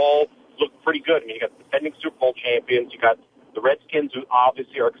all look pretty good. I mean, you got the defending Super Bowl champions. You got the Redskins, who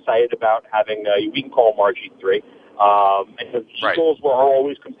obviously are excited about having we can call them RG3. And the Eagles are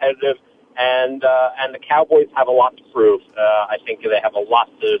always competitive, and the Cowboys have a lot to prove. I think they have a lot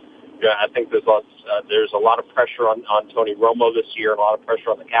to. I think there's a lot of pressure on Tony Romo this year, and a lot of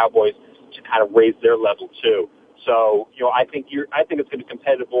pressure on the Cowboys to kind of raise their level too. So, I think it's going to be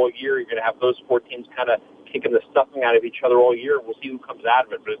competitive all year. You're going to have those 4 teams kind of kicking the stuffing out of each other all year. We'll see who comes out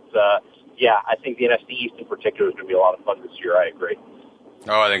of it. But it's, I think the NFC East in particular is going to be a lot of fun this year. I agree.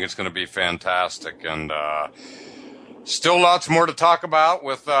 Oh, I think it's going to be fantastic. And still lots more to talk about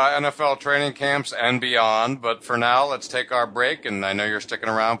with NFL training camps and beyond. But for now, let's take our break. And I know you're sticking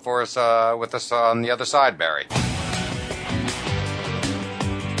around for us with us on the other side, Barry.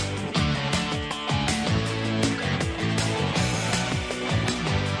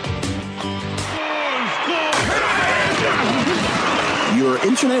 Your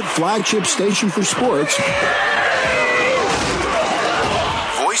internet flagship station for sports.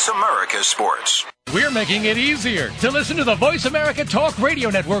 Voice America Sports. We're making it easier to listen to the Voice America Talk Radio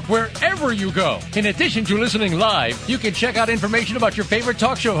Network wherever you go. In addition to listening live, you can check out information about your favorite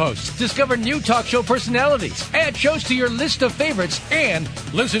talk show hosts, discover new talk show personalities, add shows to your list of favorites, and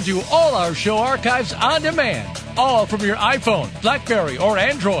listen to all our show archives on demand. All from your iPhone, BlackBerry, or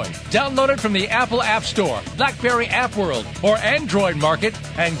Android. Download it from the Apple App Store, BlackBerry App World, or Android Market,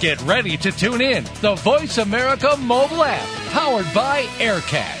 and get ready to tune in. The Voice America mobile app, powered by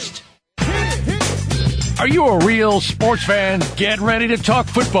Aircast. Are you a real sports fan? Get ready to talk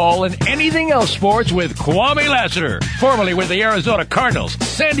football and anything else sports with Kwame Lassiter, formerly with the Arizona Cardinals,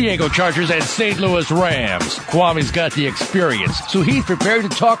 San Diego Chargers, and St. Louis Rams. Kwame's got the experience, so he's prepared to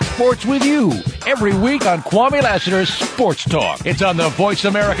talk sports with you every week on Kwame Lassiter's Sports Talk. It's on the Voice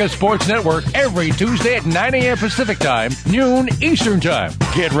America Sports Network every Tuesday at 9 a.m. Pacific Time, noon Eastern Time.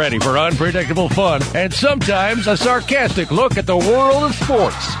 Get ready for unpredictable fun and sometimes a sarcastic look at the world of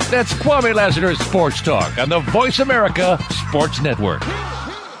sports. That's Kwame Lassiter's Sports Talk on the Voice America Sports Network.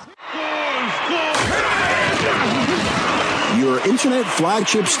 Your internet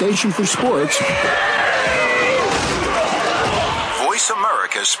flagship station for sports. Voice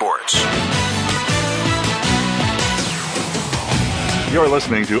America Sports. You're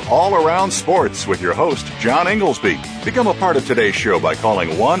listening to All Around Sports with your host, John Inglesby. Become a part of today's show by calling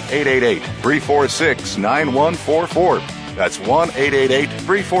 1-888-346-9144. That's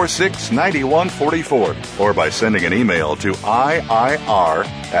 1-888-346-9144. Or by sending an email to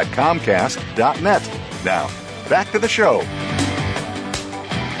iir@comcast.net. Now, back to the show.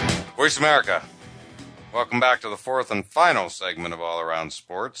 Voice America. Welcome back to the fourth and final segment of All Around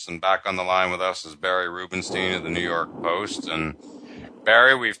Sports. And back on the line with us is Barry Rubenstein of the New York Post. And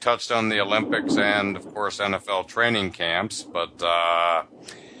Barry, we've touched on the Olympics and, of course, NFL training camps, but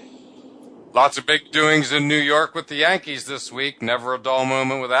lots of big doings in New York with the Yankees this week. Never a dull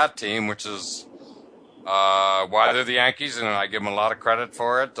moment with that team, which is why they're the Yankees, and I give them a lot of credit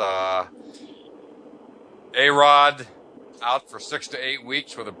for it. A-Rod out for 6 to 8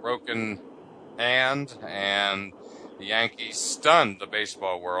 weeks with a broken hand, and the Yankees stunned the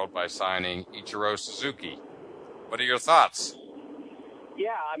baseball world by signing Ichiro Suzuki. What are your thoughts?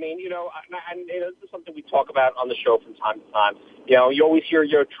 Yeah, I mean, and this is something we talk about on the show from time to time. You always hear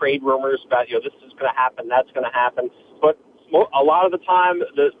trade rumors about, this is going to happen, that's going to happen. But a lot of the time,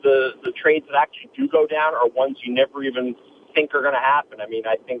 the trades that actually do go down are ones you never even think are going to happen. I mean,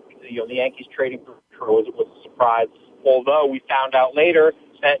 I think, the Yankees trading for Ichiro was a surprise. Although we found out later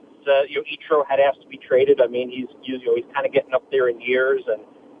that, Ichiro had asked to be traded. I mean, he's kind of getting up there in years, and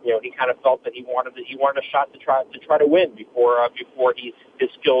he kind of felt that he wanted a shot to try to win before his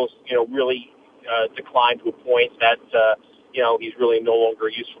skills really declined to a point that he's really no longer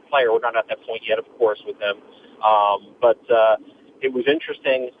a useful player. We're not at that point yet, of course, with him. But it was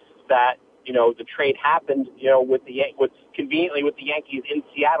interesting that the trade happened conveniently with the Yankees in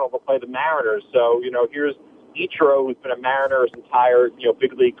Seattle to play the Mariners. So here's Ichiro, who's been a Mariner his entire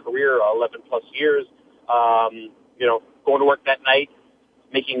big league career, 11 plus years. going to work that night,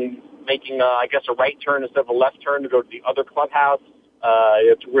 making I guess a right turn instead of a left turn to go to the other clubhouse,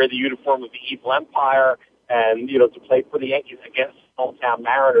 to wear the uniform of the Evil Empire, and to play for the Yankees against hometown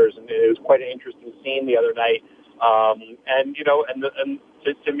Mariners, and it was quite an interesting scene the other night.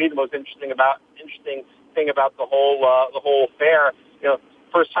 To me, the most interesting thing about the whole affair,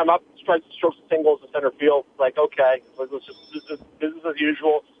 first time up, strokes singles in center field. Like, okay, let's just business as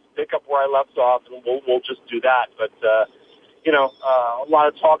usual. Pick up where I left off, and we'll just do that. But a lot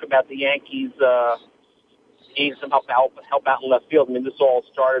of talk about the Yankees needing some help out in left field. I mean, this all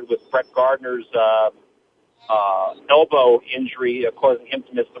started with Brett Gardner's elbow injury, causing him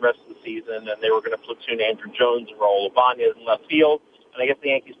to miss the rest of the season, and they were going to platoon Andrew Jones and Raul Ibanez in left field. And I guess the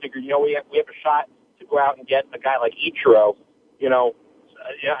Yankees figured, we have a shot to go out and get a guy like Ichiro,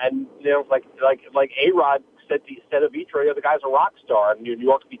 like A-Rod said of Ichiro, the guy's a rock star, and New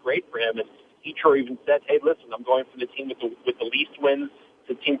York would be great for him. And Ichiro even said, "Hey, listen, I'm going from the team with the least wins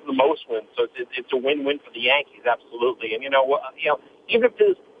to the team with the most wins, so it's a win-win for the Yankees, absolutely." And even if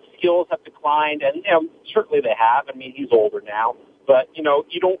his skills have declined, and certainly they have. I mean, he's older now, but you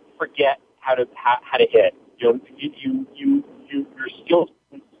don't forget how to hit. Your skills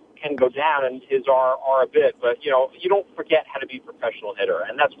can go down, and his are a bit, but you don't forget how to be a professional hitter,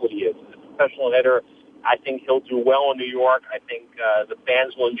 and that's what he is. He's a professional hitter. I think he'll do well in New York. I think the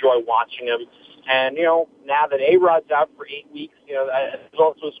fans will enjoy watching him. And now that A-Rod's out for 8 weeks, there's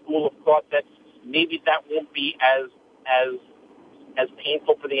also a school of thought that maybe that won't be as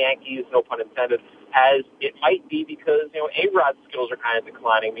painful for the Yankees, no pun intended, as it might be because A-Rod's skills are kind of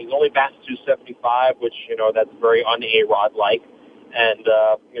declining. I mean, he's only batting .275, which that's very un-A-Rod like. And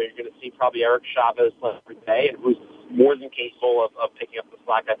you're going to see probably Eric Chavez every day, who's more than capable of picking up the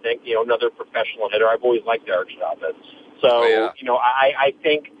slack. I think another professional hitter. I've always liked Eric Chavez. So I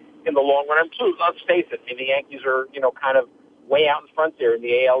think in the long run, let's face it, the Yankees are kind of way out in front there in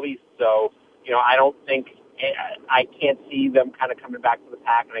the AL East. So I don't think I can't see them kind of coming back to the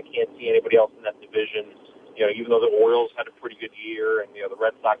pack, and I can't see anybody else in that division. Even though the Orioles had a pretty good year, and the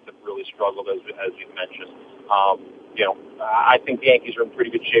Red Sox have really struggled, as you mentioned. I think the Yankees are in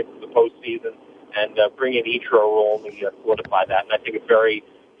pretty good shape for the postseason, and bringing Ichiro will only solidify that. And I think a very,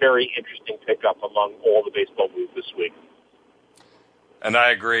 very interesting pickup among all the baseball moves this week. And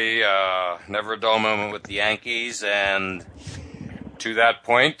I agree. Never a dull moment with the Yankees, and to that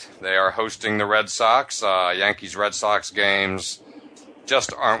point, they are hosting the Red Sox. Yankees-Red Sox games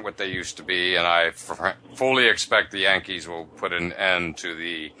just aren't what they used to be, and I fully expect the Yankees will put an end to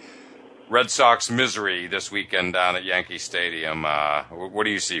the Red Sox misery this weekend down at Yankee Stadium. What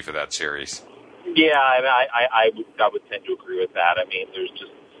do you see for that series? Yeah, I would tend to agree with that. I mean, there's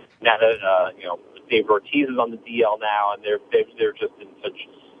just now that Dave Ortiz is on the DL now, and they're just in such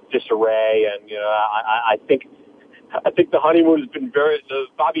disarray, and I think the honeymoon has been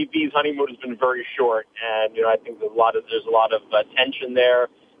Bobby V's honeymoon has been very short, and I think there's a lot of tension there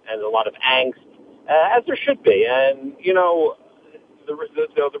and a lot of angst, as there should be, and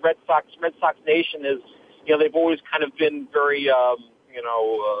the Red Sox Nation is they've always kind of been very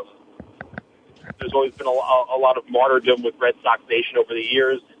there's always been a lot of martyrdom with Red Sox Nation over the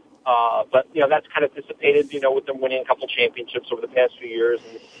years. But that's kind of dissipated, with them winning a couple championships over the past few years.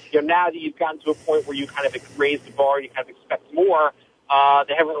 And, now that you've gotten to a point where you kind of raise the bar, you kind of expect more,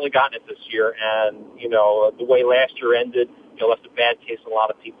 they haven't really gotten it this year. And, the way last year ended, left a bad taste in a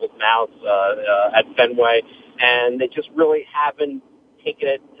lot of people's mouths, at Fenway. And they just really haven't taken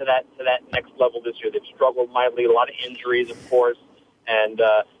it to that next level this year. They've struggled mightily, a lot of injuries, of course. And,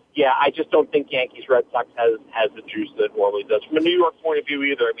 I just don't think Yankees-Red Sox has the juice that it normally does. From a New York point of view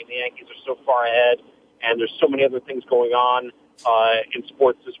either, I mean, the Yankees are so far ahead, and there's so many other things going on in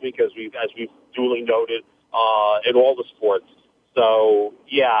sports this week, as we've duly noted, in all the sports. So,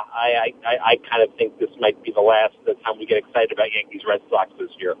 I kind of think this might be the last time we get excited about Yankees-Red Sox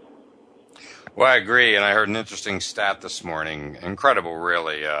this year. Well, I agree, and I heard an interesting stat this morning. Incredible,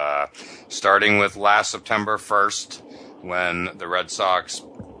 really. Starting with last September 1st, when the Red Sox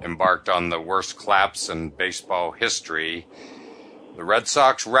embarked on the worst collapse in baseball history, the Red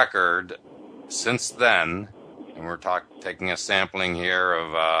Sox record since then, and we're taking a sampling here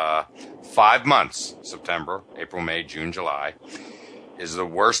of 5 months, September, April, May, June, July, is the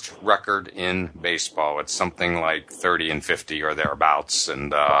worst record in baseball. It's something like 30-50 or thereabouts,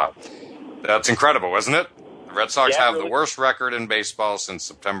 and that's incredible, isn't it? The Red Sox have really the worst record in baseball since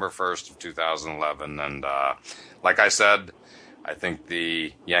September 1st of 2011, and like I said, I think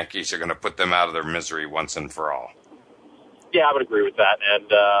the Yankees are going to put them out of their misery once and for all. Yeah, I would agree with that.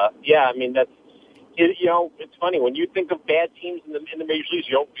 And, I mean, it's funny. When you think of bad teams in the major leagues,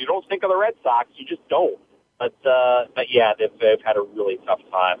 you don't think of the Red Sox. You just don't. But yeah, they've had a really tough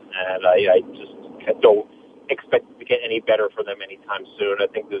time, and I just don't expect it to get any better for them anytime soon. I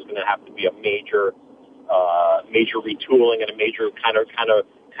think there's going to have to be a major retooling and a major kind of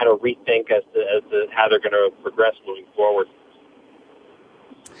rethink as to how they're going to progress moving forward.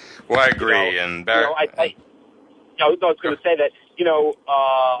 Well, I agree, and Barry. I was going to say that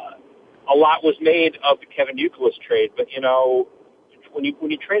a lot was made of the Kevin Youkilis trade, but when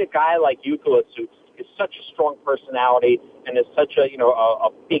you trade a guy like Youkilis, who is such a strong personality and is such a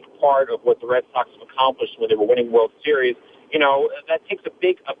big part of what the Red Sox have accomplished when they were winning World Series, that takes a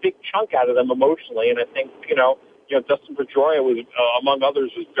big chunk out of them emotionally. And I think Dustin Pedroia was, among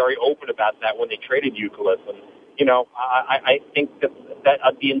others, was very open about that when they traded Youkilis. And I think that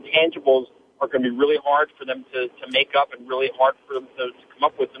the intangibles are going to be really hard for them to make up and really hard for them to come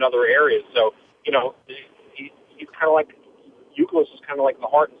up with in other areas. So he's kind of like. Youkilis is kind of like the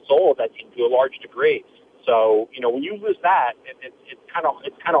heart and soul of that team to a large degree. So, when you lose that, it's kind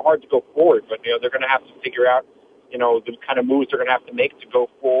of hard to go forward. But they're going to have to figure out, the kind of moves they're going to have to make to go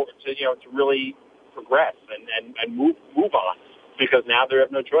forward to really progress and move on. Because now they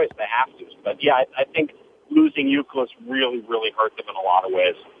have no choice; they have to. But yeah, I think losing Youkilis really, really hurt them in a lot of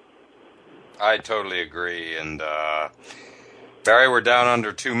ways. I totally agree. And Barry, we're down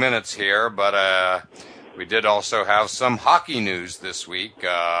under 2 minutes here, but. We did also have some hockey news this week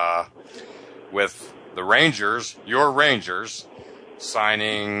with the Rangers, your Rangers,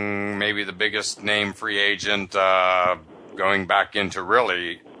 signing maybe the biggest name free agent going back into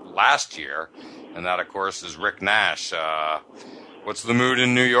really last year, and that, of course, is Rick Nash. What's the mood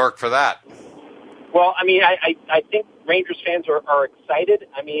in New York for that? Well, I mean, I think Rangers fans are excited.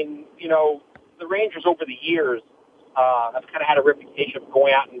 I mean, the Rangers over the years have kind of had a reputation of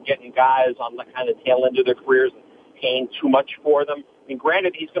going out and getting guys on the kind of tail end of their careers and paying too much for them. I mean,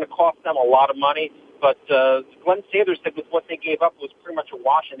 granted, he's going to cost them a lot of money, but Glenn Sather said with what they gave up was pretty much a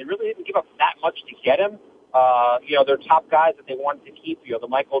wash, and they really didn't give up that much to get him. Their top guys that they wanted to keep, the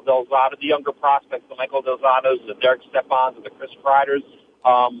Michael Del Zotto, the younger prospects, the Michael Del Zottos, the Derek Stefans, and the Chris Kreiders,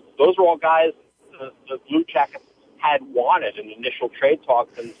 those were all guys the Blue Jackets had wanted in initial trade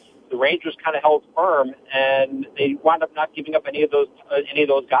talks, and the Rangers kind of held firm, and they wound up not giving up any of those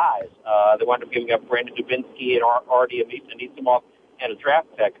guys. They wound up giving up Brandon Dubinsky and Artie Anisimov and a draft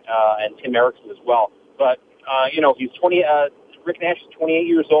pick, and Tim Erickson as well. But he's 20. Rick Nash is 28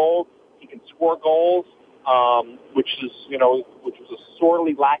 years old. He can score goals, which was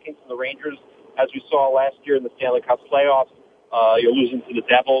sorely lacking from the Rangers, as we saw last year in the Stanley Cup playoffs. You're losing to the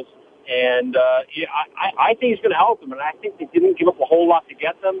Devils. And I think he's going to help them, and I think they didn't give up a whole lot to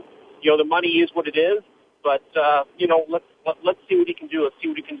get them. The money is what it is, but let's see what he can do. Let's see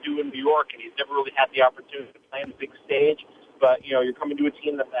what he can do in New York, and he's never really had the opportunity to play on the big stage. But you're coming to a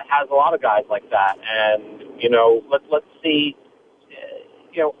team that has a lot of guys like that, and let's see.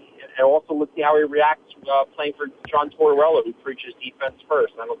 And also let's see how he reacts playing for John Tortorella, who preaches defense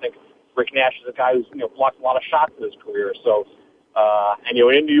first. And I don't think Rick Nash is a guy who's blocked a lot of shots in his career, so. And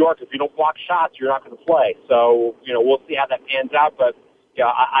in New York, if you don't block shots, you're not going to play. So, we'll see how that pans out. But,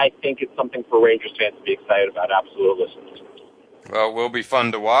 I think it's something for Rangers fans to be excited about. Absolutely. Well, it will be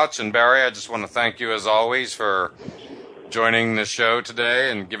fun to watch. And, Barry, I just want to thank you, as always, for joining the show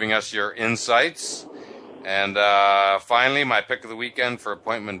today and giving us your insights. And finally, my pick of the weekend for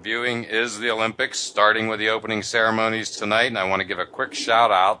appointment viewing is the Olympics, starting with the opening ceremonies tonight. And I want to give a quick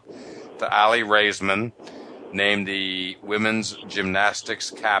shout-out to Allie Raisman, named the women's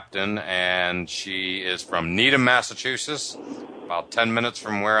gymnastics captain, and she is from Needham, Massachusetts, about 10 minutes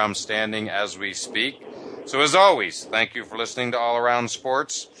from where I'm standing as we speak. So as always, thank you for listening to All Around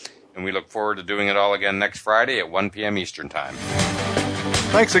Sports, and we look forward to doing it all again next Friday at 1 p.m. Eastern Time.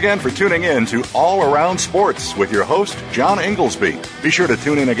 Thanks again for tuning in to All Around Sports with your host, John Inglesby. Be sure to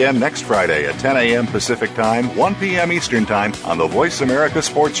tune in again next Friday at 10 a.m. Pacific Time, 1 p.m. Eastern Time on the Voice America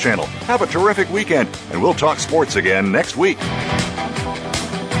Sports Channel. Have a terrific weekend, and we'll talk sports again next week.